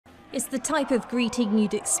It's the type of greeting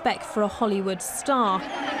you'd expect for a Hollywood star.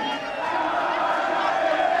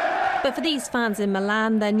 But for these fans in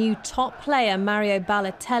Milan, their new top player, Mario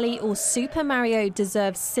Balotelli, or Super Mario,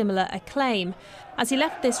 deserves similar acclaim. As he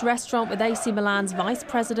left this restaurant with AC Milan's vice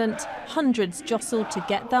president, hundreds jostled to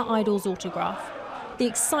get their idol's autograph. The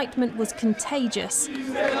excitement was contagious.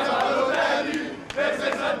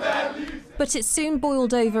 But it soon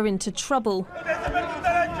boiled over into trouble.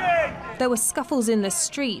 There were scuffles in the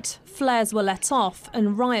street, flares were let off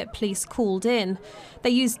and riot police called in.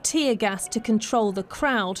 They used tear gas to control the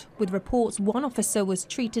crowd, with reports one officer was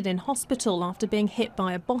treated in hospital after being hit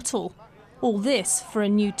by a bottle. All this for a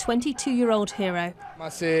new 22-year-old hero.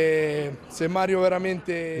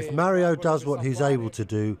 If Mario does what he's able to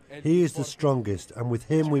do, he is the strongest, and with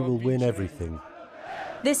him we will win everything.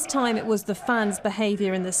 This time it was the fans'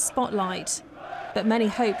 behaviour in the spotlight. But many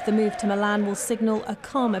hope the move to Milan will signal a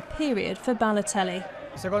calmer period for Balotelli.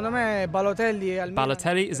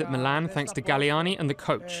 Balotelli is at Milan thanks to Galliani and the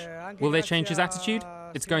coach. Will they change his attitude?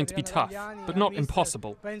 It's going to be tough, but not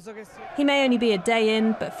impossible. He may only be a day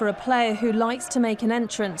in, but for a player who likes to make an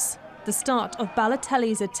entrance, the start of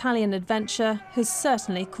Balotelli's Italian adventure has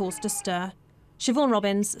certainly caused a stir. Siobhan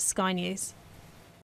Robbins, Sky News.